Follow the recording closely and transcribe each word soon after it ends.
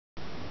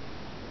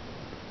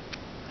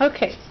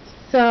Okay,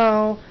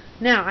 so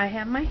now I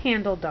have my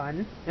handle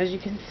done, as you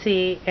can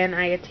see, and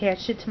I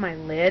attached it to my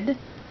lid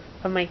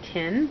of my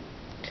tin,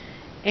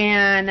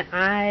 and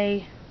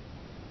I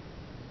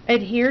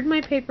adhered my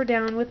paper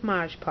down with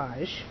Mod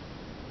Podge,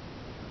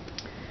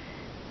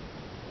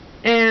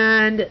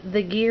 and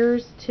the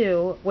gears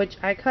too, which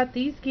I cut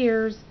these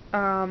gears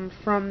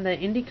from the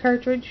Indie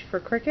cartridge for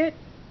Cricut.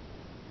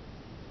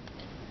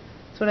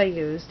 That's what I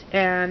used,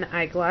 and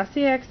I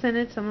glossy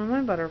accented some of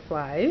my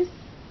butterflies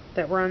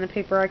that were on the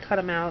paper. I cut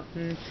them out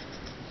and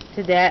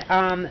did that.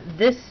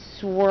 This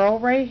swirl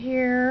right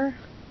here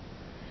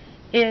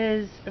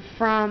is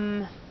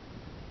from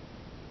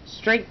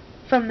straight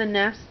from the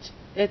Nest.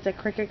 It's a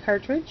Cricut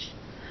cartridge.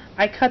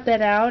 I cut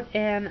that out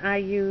and I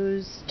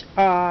used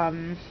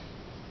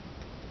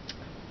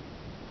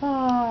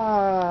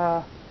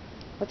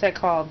what's that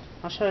called?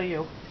 I'll show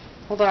you.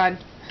 Hold on.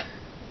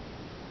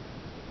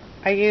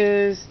 I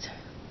used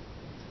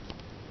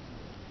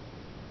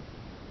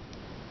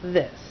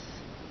this.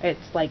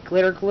 It's like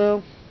glitter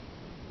glue.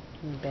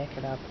 Let me back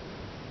it up.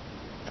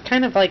 It's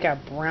kind of like a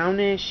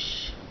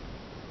brownish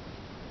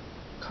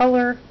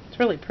color. It's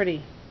really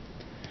pretty.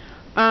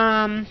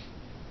 I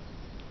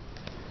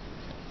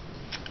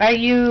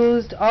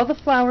used all the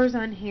flowers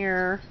on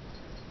here.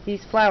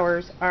 These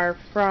flowers are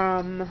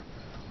from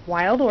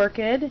Wild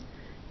Orchid,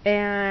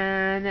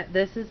 and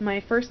this is my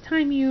first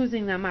time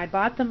using them. I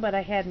bought them, but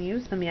I hadn't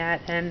used them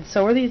yet, and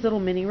so are these little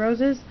mini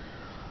roses.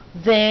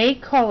 They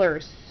color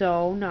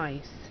so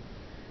nice.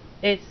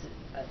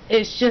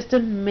 It's just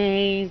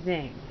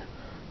amazing.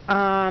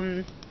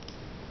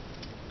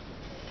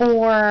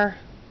 For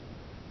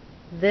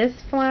this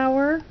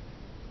flower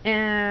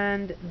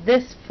and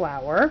this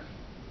flower,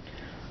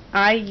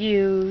 I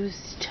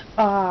used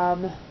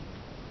the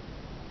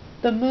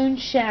Moon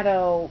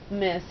Shadow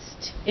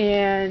Mist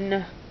in,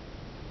 I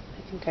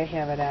think I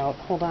have it out.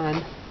 Hold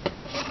on.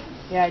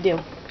 Yeah, I do.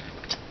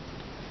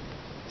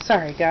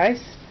 Sorry,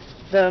 guys.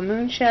 The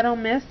Moon Shadow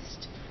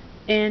Mist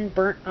in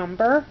Burnt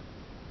Umber.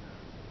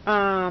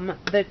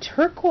 The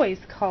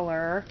turquoise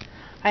color,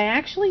 I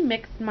actually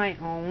mixed my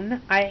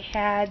own. I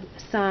had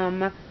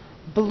some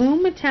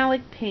blue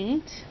metallic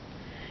paint,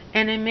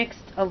 and I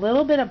mixed a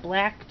little bit of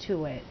black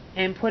to it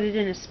and put it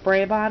in a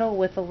spray bottle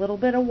with a little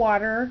bit of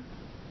water.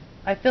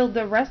 I filled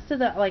the rest of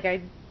the,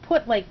 I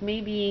put like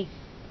maybe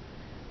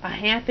a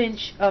 ½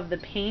 inch of the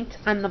paint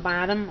on the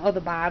bottom of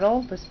the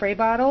bottle, the spray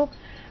bottle,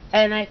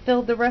 and I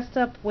filled the rest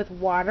up with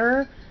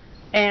water,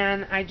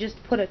 and I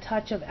just put a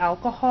touch of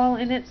alcohol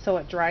in it so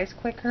it dries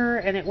quicker,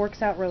 and it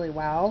works out really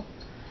well.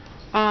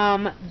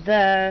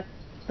 The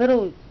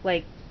little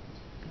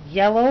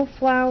yellow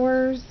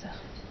flowers,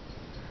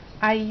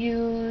 I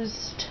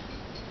used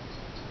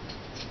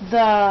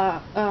the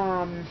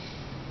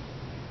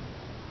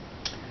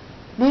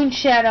Moon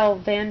Shadow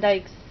Van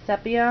Dyke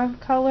Sepia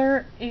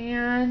color,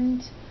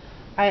 and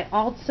I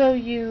also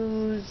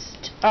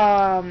used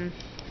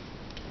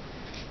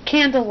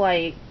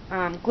Candlelight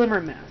Glimmer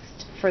Mist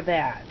for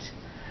that.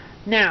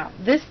 Now,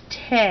 this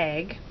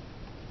tag,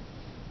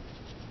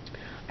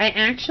 I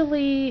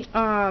actually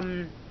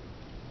wanted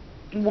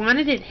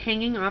it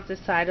hanging off the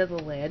side of the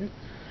lid,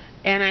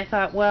 and I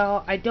thought,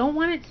 well, I don't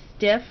want it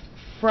stiff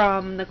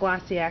from the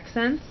glossy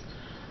accents,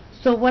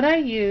 so what I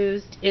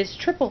used is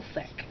triple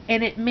thick,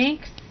 and it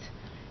makes,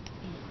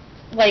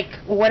 like,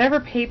 whatever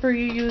paper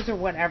you use or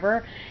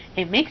whatever,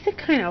 it makes it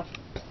kind of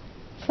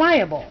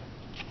pliable,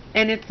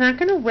 and it's not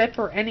going to rip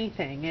or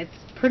anything. It's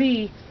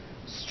pretty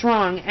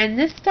strong, and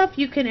this stuff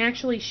you can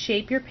actually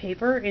shape your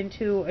paper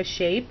into a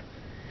shape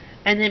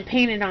and then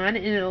paint it on,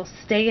 and it'll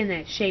stay in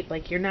that shape.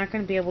 Like, you're not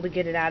going to be able to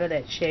get it out of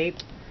that shape.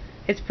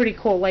 It's pretty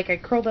cool. Like, I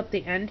curled up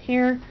the end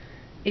here.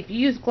 If you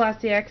use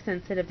glossy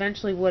accents, it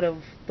eventually would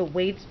have, the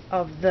weight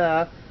of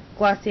the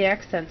glossy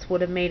accents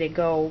would have made it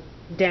go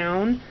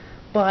down,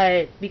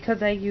 but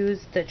because I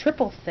used the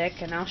triple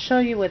thick, and I'll show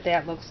you what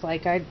that looks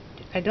like. I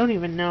don't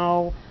even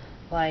know,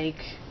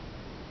 like,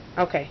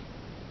 okay,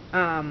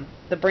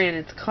 the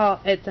brand,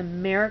 it's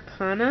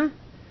Americana,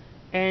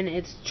 and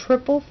it's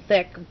triple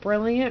thick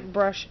brilliant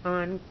brush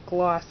on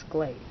gloss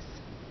glaze,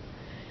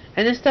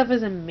 and this stuff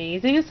is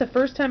amazing. It's the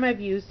first time I've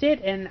used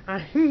it, and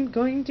I'm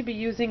going to be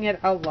using it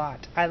a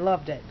lot. I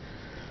loved it.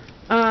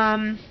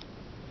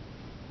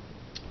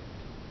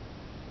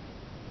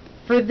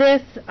 For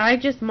this, I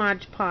just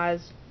Mod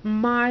Podged,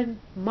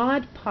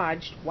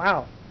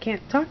 wow,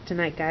 can't talk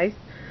tonight, guys.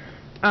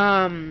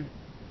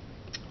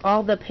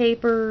 All the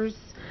papers,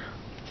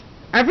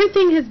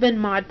 everything has been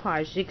Mod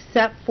Podged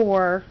except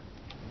for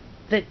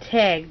the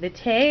tag. The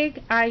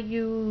tag, I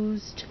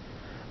used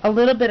a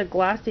little bit of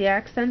glossy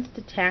accents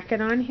to tack it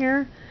on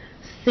here.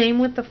 Same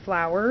with the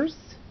flowers.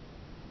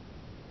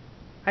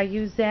 I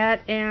used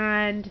that,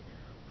 and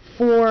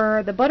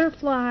for the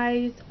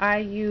butterflies, I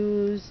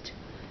used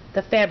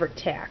the fabric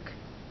tack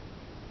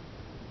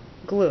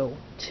glue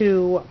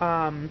to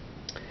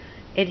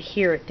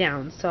adhere it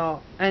down.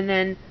 So, and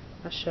then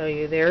I'll show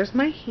you, there's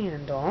my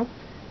handle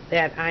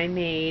that I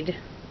made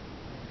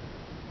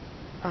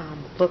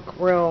look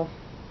real,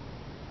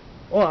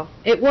 well,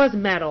 it was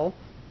metal.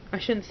 I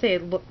shouldn't say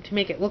to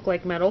make it look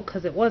like metal,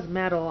 because it was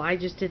metal. I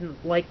just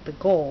didn't like the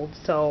gold,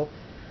 so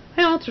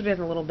I altered it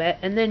a little bit.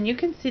 And then you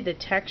can see the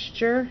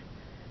texture.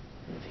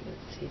 I don't know if you can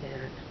see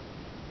that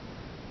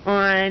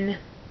on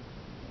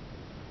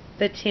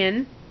the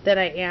tin that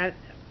I add.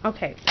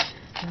 Okay,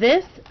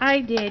 this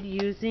I did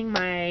using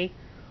my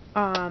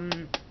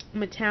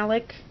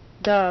metallic,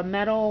 the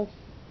metal,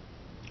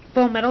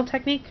 faux metal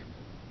technique,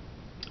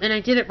 and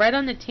I did it right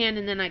on the tin,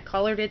 and then I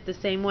colored it the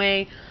same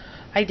way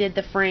I did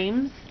the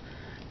frames,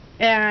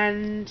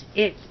 and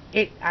I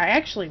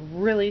actually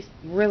really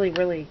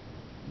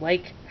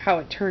like how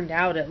it turned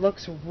out. It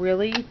looks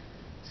really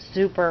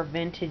super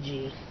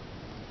vintagey.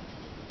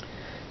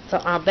 So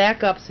I'll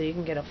back up so you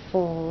can get a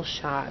full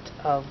shot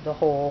of the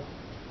whole.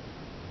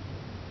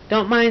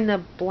 Don't mind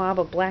the blob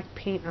of black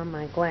paint on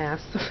my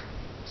glass.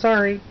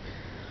 Sorry.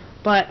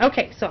 But,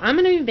 okay, so I'm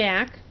going to be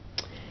back,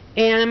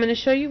 and I'm going to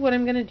show you what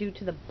I'm going to do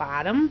to the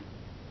bottom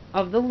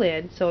of the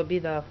lid. So it'd be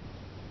the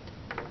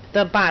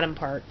bottom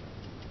part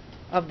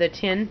of the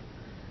tin.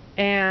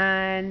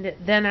 And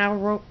then I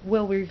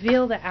will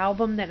reveal the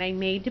album that I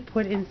made to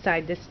put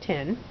inside this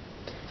tin.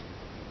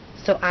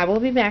 So I will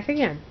be back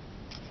again.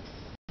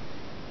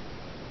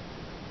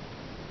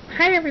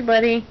 Hi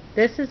everybody,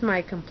 this is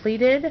my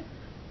completed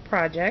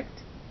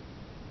project.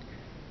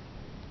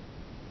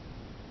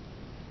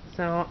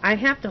 So I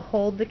have to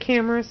hold the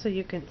camera so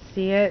you can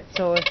see it.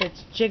 So if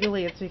it's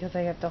jiggly, it's because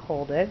I have to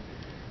hold it.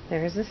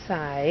 There's the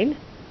side.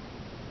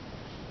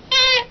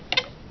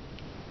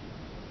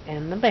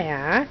 And the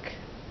back.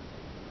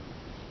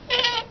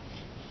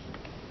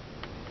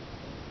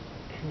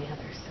 And the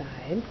other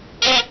side.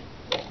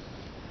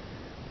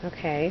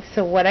 Okay,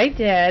 so what I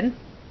did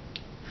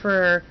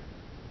for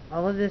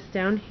all of this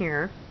down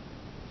here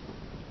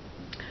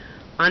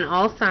on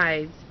all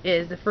sides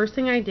is, the first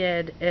thing I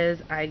did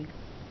is I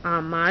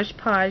Mod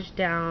Podge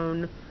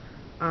down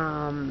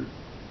the,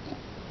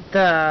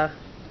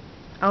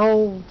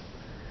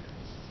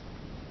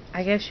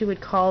 I guess you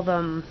would call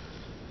them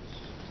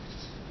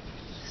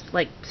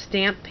like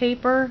stamp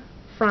paper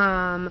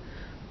from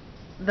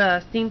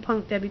the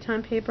Steampunk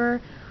Debutante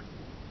paper.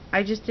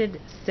 I just did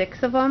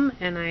 6 of them,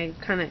 and I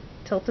kind of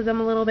tilted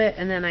them a little bit,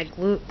 and then I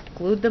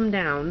glued them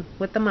down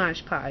with the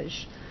Mod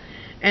Podge.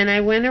 And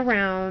I went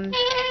around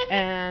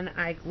and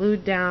I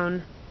glued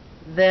down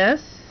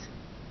this,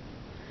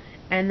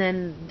 and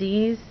then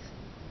these,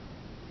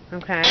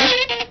 okay?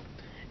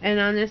 And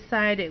on this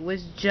side it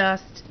was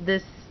just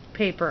this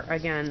paper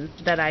again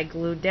that I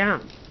glued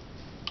down.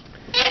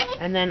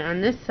 And then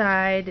on this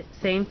side,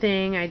 same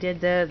thing, I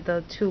did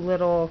the 2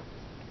 little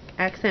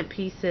accent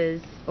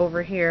pieces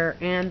over here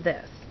and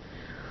this.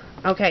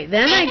 Okay,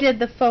 then I did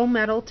the faux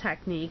metal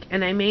technique,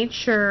 and I made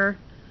sure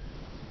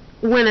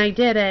when I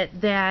did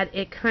it that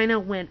it kind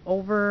of went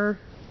over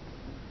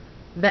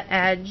the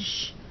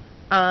edge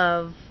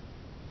of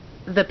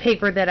the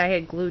paper that I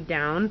had glued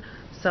down.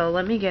 So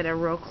let me get a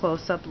real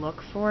close-up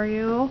look for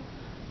you,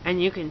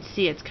 and you can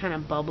see it's kind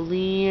of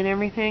bubbly and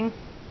everything.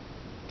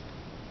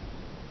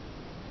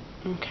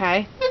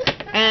 Okay,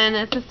 and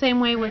it's the same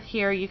way with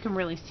here. You can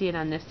really see it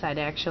on this side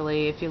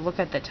actually. If you look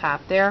at the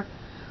top there,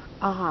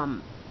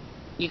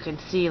 you can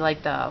see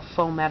like the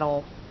faux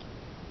metal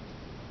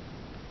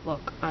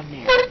look on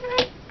there.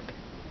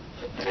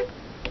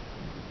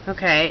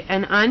 Okay,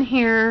 and on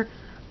here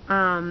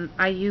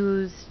I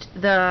used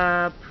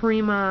the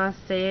Prima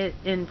Say It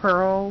in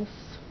Pearls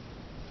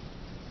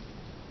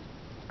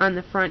on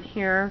the front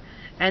here,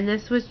 and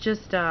this was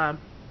just a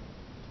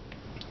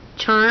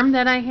charm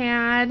that I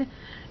had.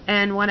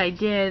 And what I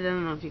did, I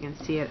don't know if you can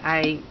see it,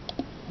 I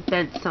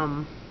bent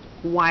some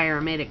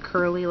wire, made it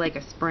curly like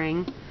a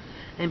spring,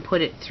 and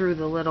put it through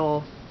the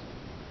little,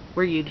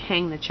 where you'd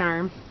hang the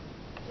charm.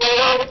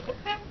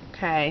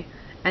 Okay,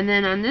 and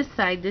then on this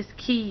side, this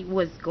key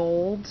was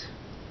gold,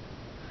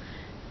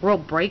 real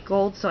bright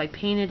gold, so I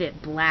painted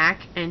it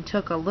black and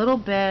took a little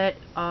bit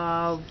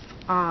of,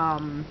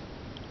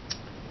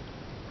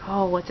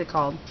 what's it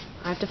called?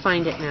 I have to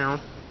find it now.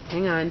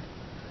 Hang on.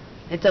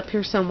 It's up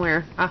here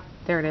somewhere. Ah,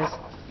 there it is.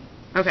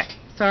 Okay,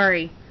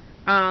 sorry.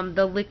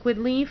 The liquid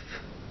leaf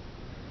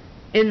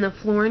in the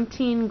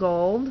Florentine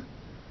gold,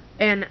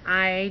 and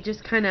I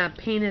just kind of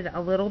painted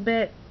a little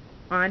bit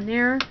on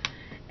there,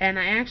 and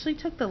I actually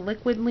took the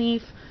liquid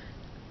leaf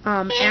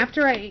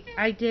after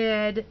I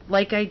did,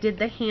 like I did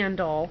the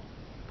handle,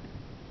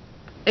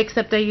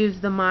 except I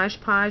used the Mod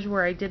Podge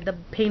where I did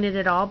painted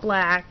it all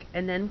black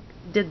and then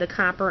did the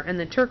copper and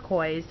the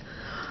turquoise.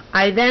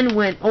 I then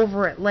went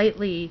over it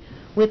lightly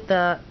with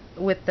the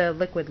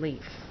liquid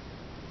leaf.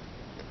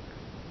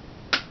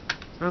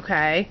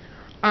 Okay,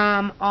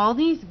 all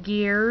these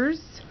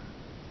gears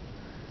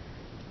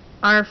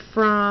are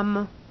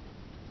from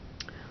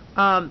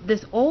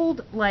this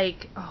old,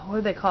 like, what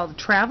are they called?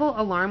 Travel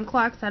alarm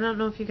clocks. I don't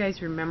know if you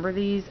guys remember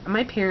these.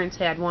 My parents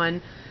had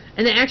one,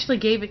 and they actually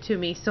gave it to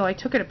me, so I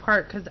took it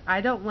apart because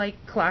I don't like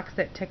clocks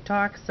that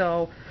tick-tock,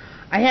 so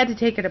I had to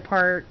take it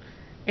apart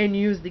and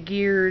use the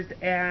gears,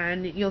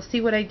 and you'll see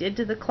what I did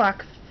to the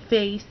clock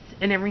face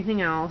and everything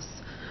else.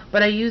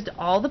 But I used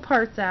all the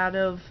parts out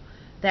of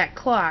that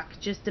clock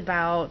just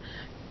about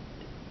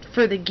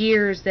for the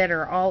gears that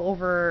are all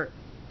over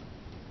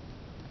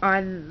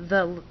on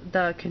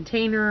the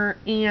container,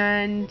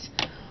 and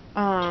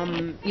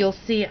you'll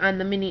see on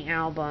the mini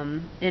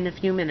album in a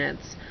few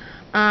minutes.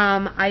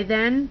 I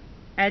then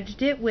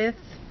edged it with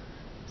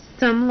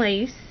some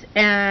lace,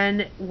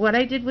 and what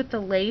I did with the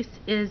lace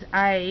is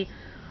I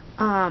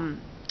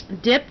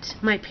dipped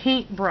my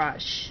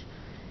paintbrush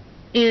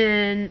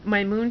in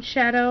my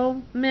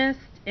Moonshadow mist,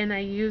 and I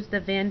used the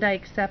Van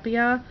Dyke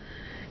Sepia,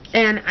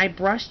 and I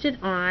brushed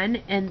it on,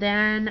 and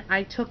then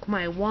I took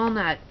my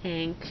walnut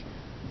ink,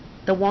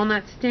 the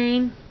walnut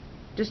stain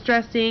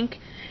distress ink,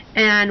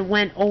 and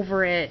went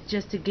over it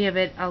just to give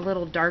it a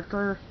little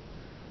darker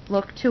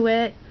look to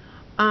it.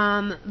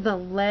 The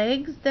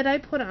legs that I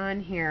put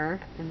on here,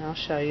 and I'll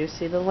show you,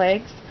 see the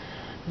legs?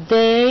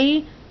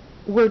 They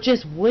were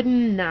just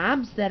wooden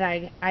knobs that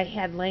I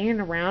had laying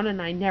around,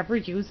 and I never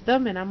used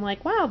them, and I'm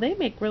like, wow, they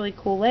make really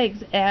cool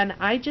legs, and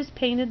I just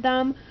painted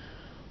them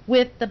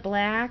with the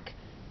black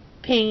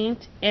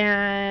paint,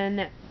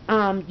 and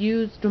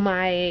used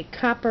my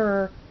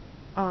copper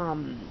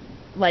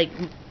like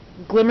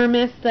glimmer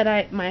mist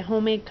that my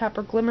homemade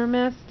copper glimmer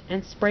mist,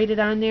 and sprayed it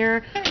on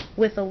there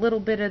with a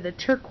little bit of the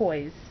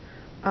turquoise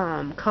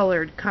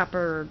colored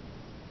copper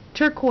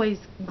turquoise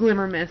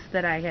glimmer mist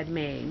that I had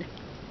made.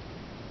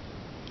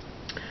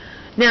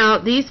 Now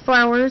these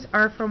flowers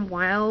are from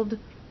Wild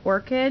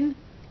Orchid.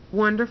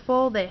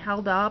 Wonderful. They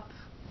held up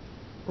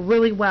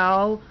really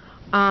well.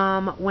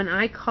 When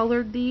I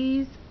colored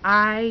these,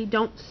 I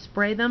don't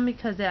spray them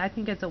because I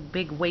think it's a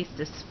big waste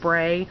of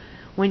spray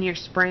when you're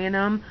spraying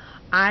them.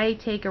 I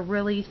take a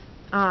really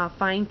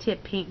fine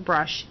tip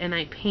paintbrush and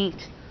I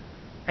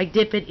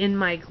dip it in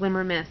my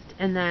glimmer mist,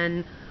 and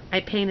then I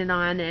paint it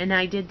on, and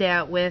I did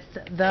that with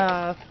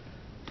the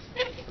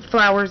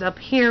flowers up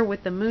here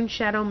with the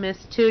Moonshadow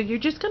mist too. You're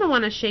just going to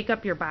want to shake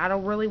up your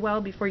bottle really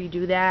well before you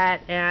do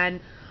that, and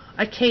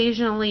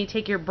occasionally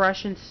take your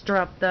brush and stir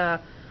up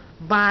the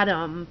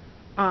bottom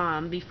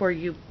before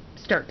you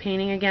start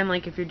painting again,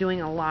 like if you're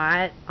doing a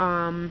lot.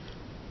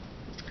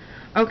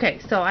 Okay,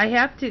 so I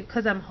have to,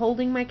 because I'm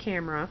holding my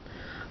camera,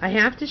 I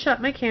have to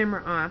shut my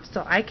camera off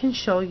so I can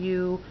show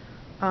you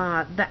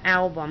the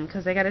album,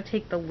 because I got to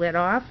take the lid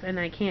off, and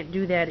I can't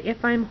do that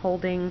if I'm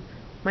holding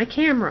my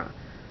camera.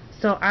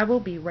 So I will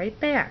be right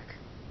back.